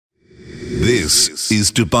This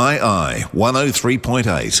is Dubai Eye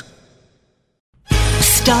 103.8.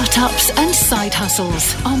 Startups and side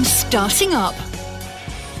hustles on Starting Up.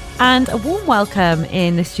 And a warm welcome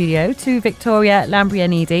in the studio to Victoria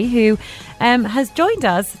Lambrianidi, who has joined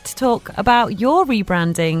us to talk about your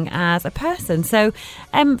rebranding as a person. So,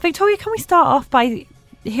 Victoria, can we start off by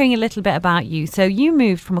hearing a little bit about you? So you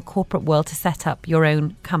moved from a corporate world to set up your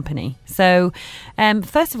own company. So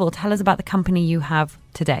first of all, tell us about the company you have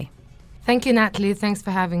today. Thank you, Natalie. Thanks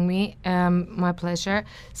for having me. My pleasure.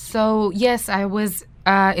 So, yes, I was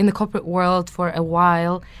in the corporate world for a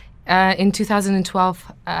while. In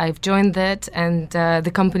 2012, I've joined it and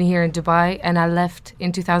the company here in Dubai, and I left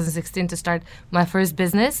in 2016 to start my first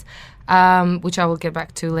business, which I will get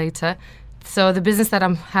back to later. So the business that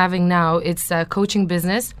I'm having now, it's a coaching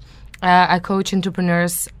business. I coach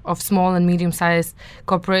entrepreneurs of small and medium-sized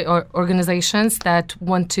corporate organizations that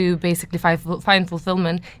want to basically find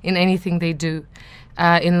fulfillment in anything they do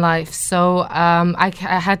in life. So I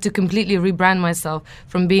had to completely rebrand myself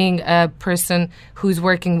from being a person who's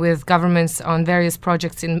working with governments on various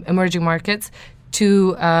projects in emerging markets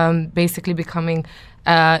to basically becoming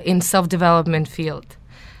in self-development field.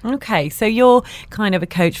 Okay, so you're kind of a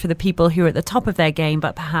coach for the people who are at the top of their game,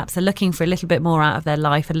 but perhaps are looking for a little bit more out of their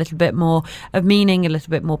life, a little bit more of meaning, a little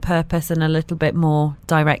bit more purpose, and a little bit more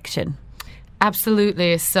direction.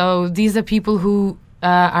 Absolutely. So these are people who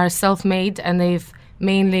are self-made, and they've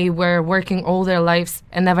mainly were working all their lives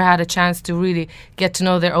and never had a chance to really get to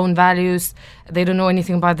know their own values. They don't know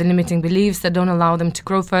anything about the limiting beliefs that don't allow them to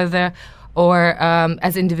grow further, or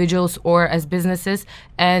as individuals or as businesses.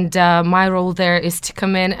 And my role there is to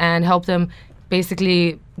come in and help them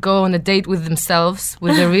basically go on a date with themselves,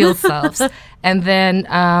 with their real selves, and then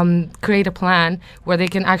create a plan where they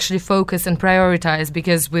can actually focus and prioritize,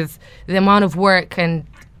 because with the amount of work and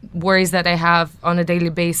worries that I have on a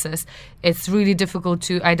daily basis, it's really difficult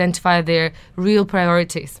to identify their real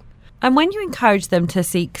priorities. And when you encourage them to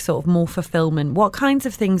seek sort of more fulfillment, what kinds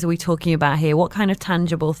of things are we talking about here? What kind of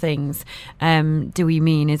tangible things do we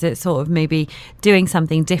mean? Is it sort of maybe doing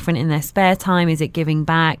something different in their spare time? Is it giving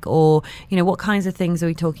back? Or, you know, what kinds of things are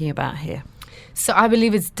we talking about here? So I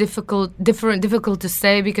believe it's difficult to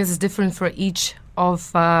say, because it's different for each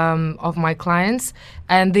of my clients,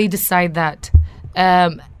 and they decide that.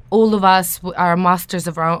 All of us are masters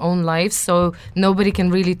of our own lives, so nobody can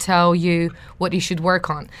really tell you what you should work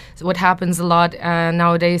on. So what happens a lot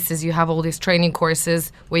nowadays is you have all these training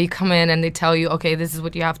courses where you come in and they tell you, okay, this is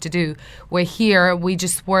what you have to do. Where here, we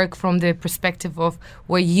just work from the perspective of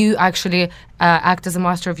where you actually act as a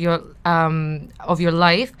master of your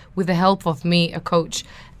life with the help of me, a coach.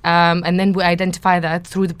 And then we identify that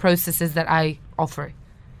through the processes that I offer.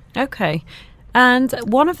 Okay. And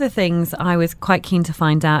one of the things I was quite keen to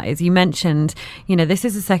find out is, you mentioned, you know, this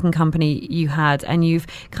is the second company you had, and you've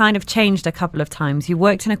kind of changed a couple of times. You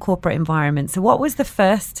worked in a corporate environment. So what was the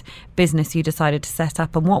first business you decided to set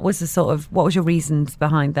up, and what was what was your reasons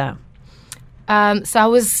behind that? So I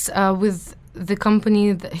was with the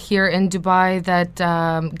company here in Dubai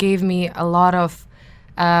that gave me a lot of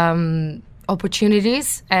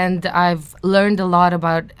opportunities, and I've learned a lot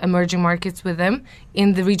about emerging markets with them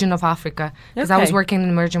in the region of Africa, because I was working in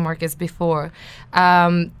emerging markets before.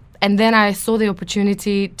 And then I saw the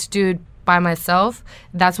opportunity to do it by myself.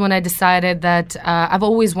 That's when I decided that I've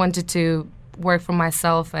always wanted to work for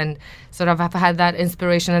myself, and sort of I've had that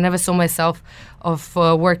inspiration. I never saw myself of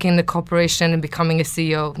working in a corporation and becoming a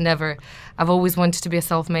CEO. Never. I've always wanted to be a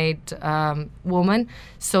self-made woman.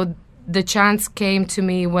 So the chance came to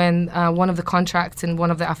me when one of the contracts in one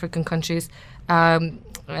of the African countries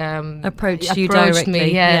approached you directly.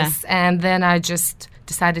 Me, yes. Yeah. And then I just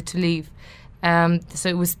decided to leave. So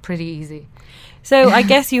it was pretty easy. So I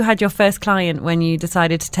guess you had your first client when you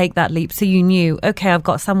decided to take that leap. So you knew, okay, I've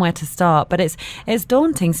got somewhere to start. But it's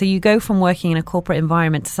daunting. So you go from working in a corporate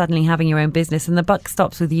environment to suddenly having your own business, and the buck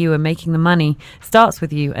stops with you, and making the money starts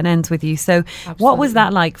with you and ends with you. So Absolutely. What was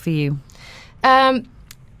that like for you?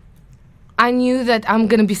 I knew that I'm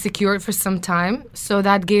going to be secured for some time. So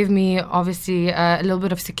that gave me, obviously, a little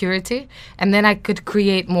bit of security. And then I could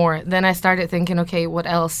create more. Then I started thinking, okay, what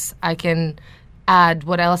else I can add,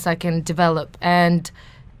 what else I can develop. And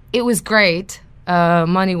it was great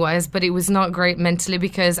money-wise, but it was not great mentally,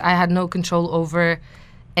 because I had no control over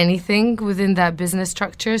anything within that business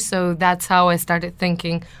structure. So that's how I started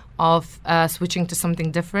thinking of switching to something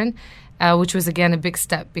different. Which was, again, a big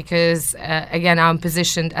step, because, again, I'm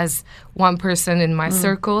positioned as one person in my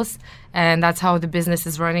circles, and that's how the business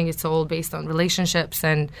is running. It's all based on relationships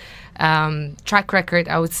and track record,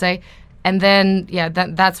 I would say. And then,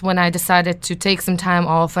 that's when I decided to take some time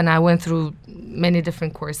off, and I went through many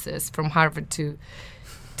different courses from Harvard to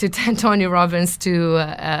Tony Robbins to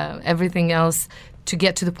everything else to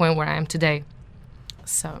get to the point where I am today.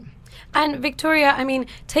 So. And Victoria, I mean,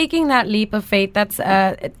 taking that leap of faith, that's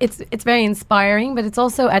it's very inspiring, but it's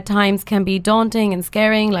also at times can be daunting and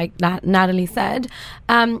scaring, like Natalie said.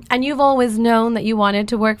 And you've always known that you wanted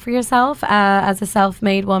to work for yourself as a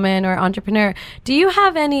self-made woman or entrepreneur. Do you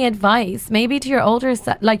have any advice, maybe to your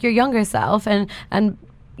your younger self, and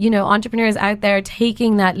entrepreneurs out there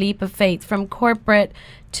taking that leap of faith from corporate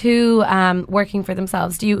to working for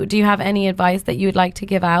themselves? Do you have any advice that you would like to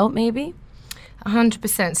give out, maybe?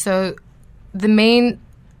 100%. So the main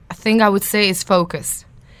thing I would say is focus.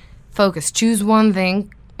 Focus. Choose one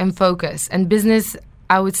thing and focus. And business,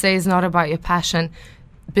 I would say, is not about your passion.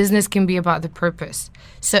 Business can be about the purpose.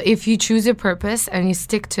 So if you choose a purpose and you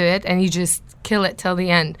stick to it and you just kill it till the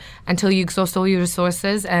end, until you exhaust all your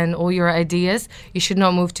resources and all your ideas, you should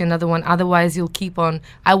not move to another one. Otherwise, you'll keep on.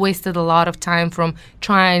 I wasted a lot of time from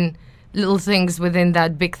trying little things within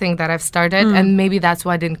that big thing that I've started, and maybe that's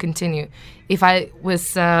why I didn't continue. If I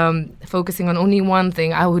was focusing on only one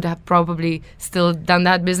thing, I would have probably still done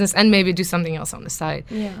that business and maybe do something else on the side.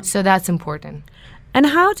 Yeah. So that's important. And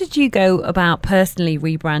how did you go about personally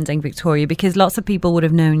rebranding Victoria? Because lots of people would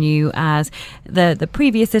have known you as the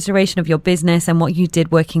previous iteration of your business, and what you did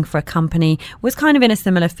working for a company was kind of in a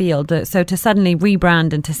similar field. So to suddenly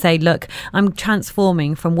rebrand and to say, look, I'm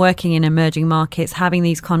transforming from working in emerging markets, having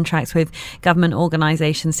these contracts with government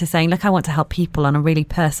organisations, to saying, look, I want to help people on a really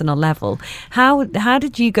personal level. How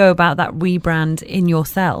did you go about that rebrand in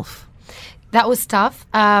yourself? That was tough,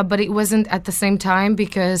 but it wasn't at the same time,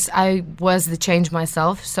 because I was the change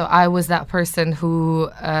myself. So I was that person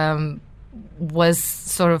who was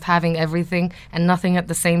sort of having everything and nothing at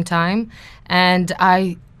the same time. And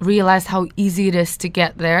I realized how easy it is to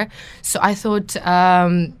get there. So I thought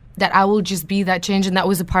that I will just be that change. And that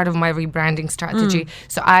was a part of my rebranding strategy.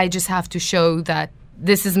 So I just have to show that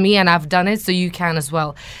this is me and I've done it, so you can as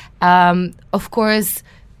well. Of course,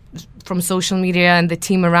 from social media and the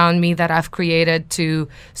team around me that I've created to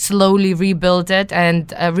slowly rebuild it and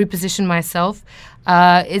reposition myself.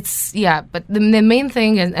 But the main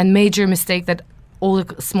thing and major mistake that all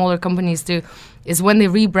the smaller companies do is when they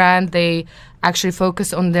rebrand, they actually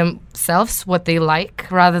focus on themselves, what they like,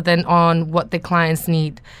 rather than on what the clients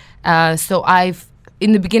need. In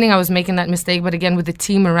the beginning, I was making that mistake, but again, with the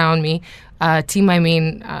team around me,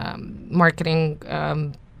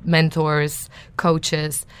 marketing, mentors,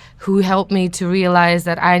 coaches, who helped me to realize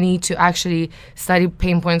that I need to actually study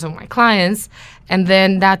pain points of my clients. And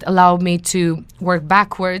then that allowed me to work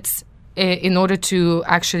backwards in order to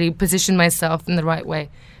actually position myself in the right way,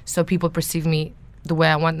 so people perceive me the way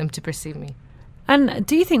I want them to perceive me. And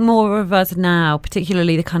do you think more of us now,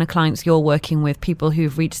 particularly the kind of clients you're working with, people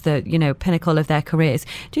who've reached the pinnacle of their careers,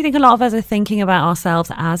 do you think a lot of us are thinking about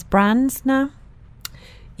ourselves as brands now?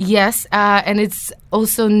 Yes, and it's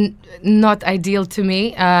also not ideal to me,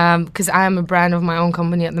 because I am a brand of my own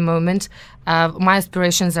company at the moment. My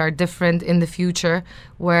aspirations are different in the future,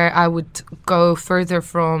 where I would go further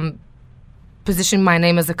from position my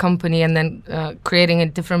name as a company and then creating a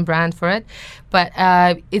different brand for it. But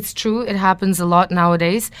it's true, it happens a lot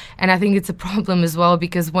nowadays, and I think it's a problem as well,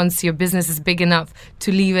 because once your business is big enough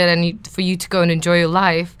to leave it and for you to go and enjoy your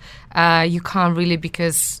life, you can't really,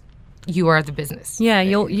 because you are the business. Yeah,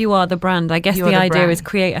 you are the brand. I guess the idea is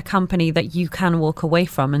create a company that you can walk away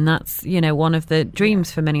from, and that's one of the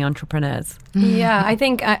dreams for many entrepreneurs. Yeah, I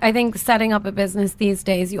think setting up a business these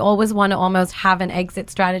days, you always want to almost have an exit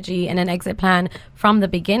strategy and an exit plan from the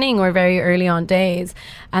beginning or very early on days,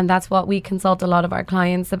 and that's what we consult a lot of our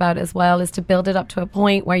clients about as well, is to build it up to a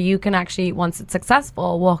point where you can actually, once it's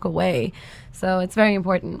successful, walk away. So it's very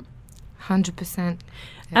important. 100%.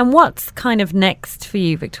 And what's kind of next for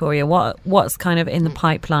you, Victoria? What's kind of in the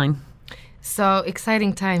pipeline? So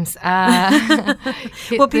exciting times. Well,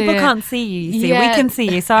 people can't see you. You see, we can see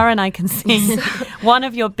you. Sarah and I can see. One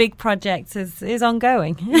of your big projects is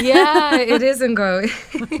ongoing. Yeah, it is ongoing.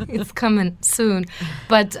 It's coming soon.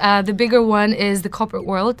 But the bigger one is the corporate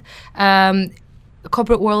world.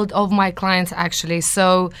 Corporate world of my clients, actually.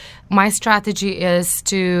 So my strategy is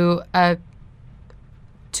to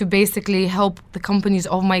basically help the companies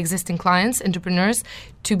of my existing clients, entrepreneurs,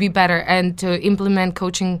 to be better and to implement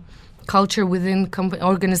coaching culture within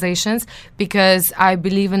organizations, because I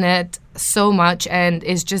believe in it so much, and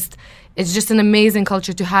it's just an amazing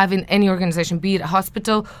culture to have in any organization, be it a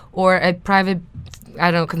hospital or a private,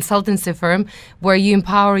 consultancy firm, where you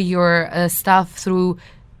empower your staff through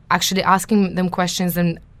actually asking them questions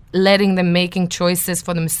and letting them making choices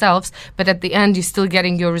for themselves, but at the end you're still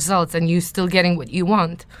getting your results and you're still getting what you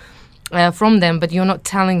want from them, but you're not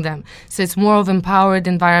telling them. So it's more of empowered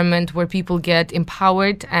environment where people get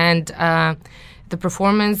empowered and the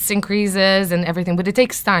performance increases and everything, but it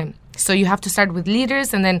takes time. So you have to start with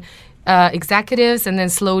leaders and then executives, and then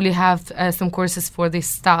slowly have some courses for the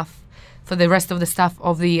staff, for the rest of the staff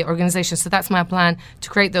of the organization. So that's my plan, to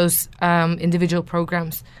create those individual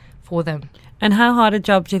programs for them. And how hard a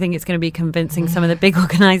job do you think it's going to be convincing some of the big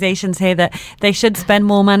organisations here that they should spend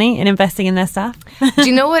more money in investing in their staff? Do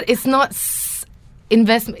you know what? It's not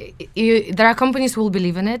investment. There are companies who will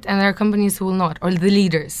believe in it, and there are companies who will not, or the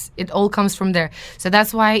leaders. It all comes from there. So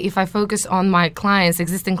that's why if I focus on my clients,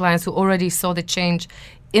 existing clients who already saw the change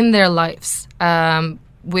in their lives,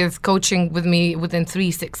 with coaching with me within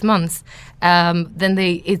 3-6 months, then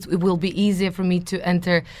it will be easier for me to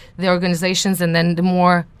enter the organizations, and then the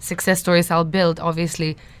more success stories I'll build,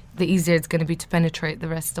 obviously, the easier it's going to be to penetrate the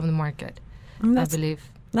rest of the market, I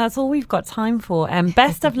believe. That's all we've got time for.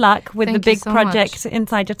 Best of luck with the big project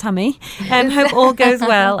inside your tummy. Hope all goes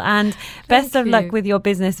well, and best of luck with your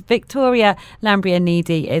business. Victoria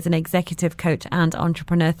Lambrianidi is an executive coach and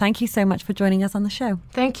entrepreneur. Thank you so much for joining us on the show.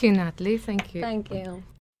 Thank you, Natalie. Thank you. Thank you.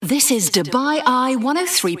 This is Dubai Eye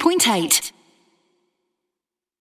 103.8.